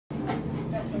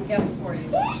some guests for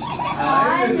you.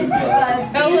 Hi, Mrs.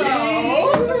 Busby.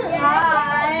 Hello.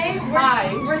 Hi.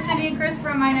 Hi. We're Cyndi and Chris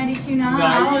from I-92.9.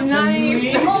 Nice to meet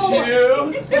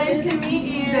you. Nice to meet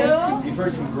you. We've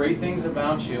heard some great things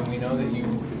about you, and we know that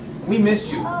we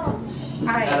missed you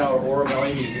at our Oro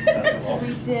Valley Music Festival.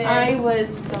 We did. I was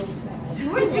so sad.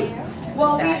 You were there.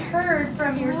 Well, we heard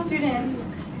from your students,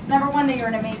 number one, that you're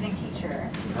an amazing teacher.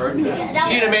 Heard that?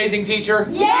 She an amazing teacher?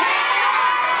 Yeah!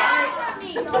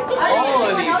 All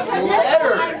of these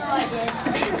letters.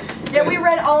 Yeah, we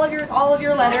read all of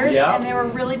your letters, Yeah. and they were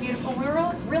really beautiful. We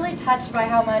were really touched by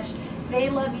how much they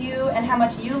love you and how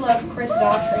much you love Chris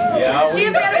Daughtry. Yeah, Is she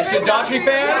a fan of is she a Chris Daughtry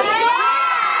fan?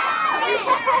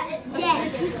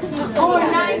 Yes. Oh,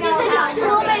 nice. She's a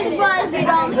true Busby.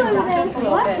 Just a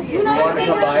little bit. You wanted to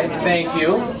come by? Thank you.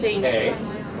 Hey,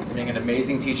 for being an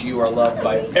amazing teacher, you are loved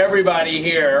by everybody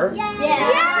here. Yeah.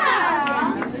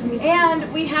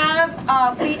 And we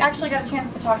actually got a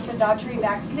chance to talk to Daughtry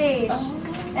backstage,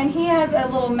 and he has a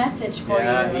little message for you.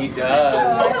 Yeah, he So does.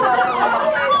 I thought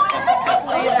I would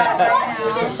play that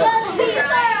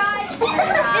right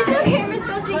now. It's okay, Miss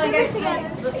Busby. Keep it together.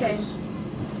 Listen.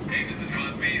 Hey, this is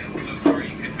Busby. I'm so sorry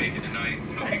you couldn't make it tonight.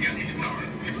 Hope you got the guitar.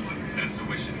 Best of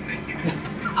wishes. Thank you.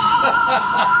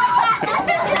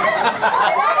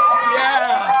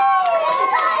 Yeah.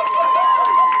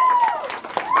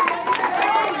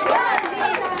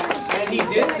 And he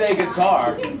did say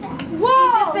guitar. He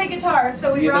did say guitar,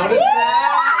 so we You brought noticed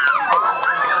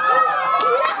that?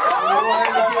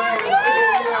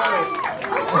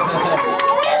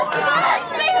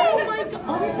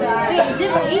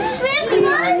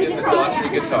 It's a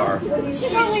Daughtry guitar.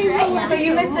 So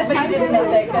you missed it, but you didn't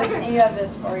miss it, because you have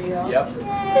this for you. Yep.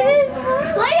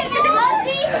 Play it, Miss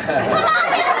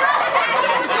Busby.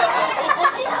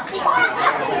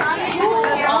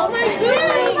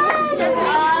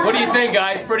 What do you think,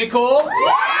 guys? Pretty cool?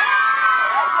 Yeah!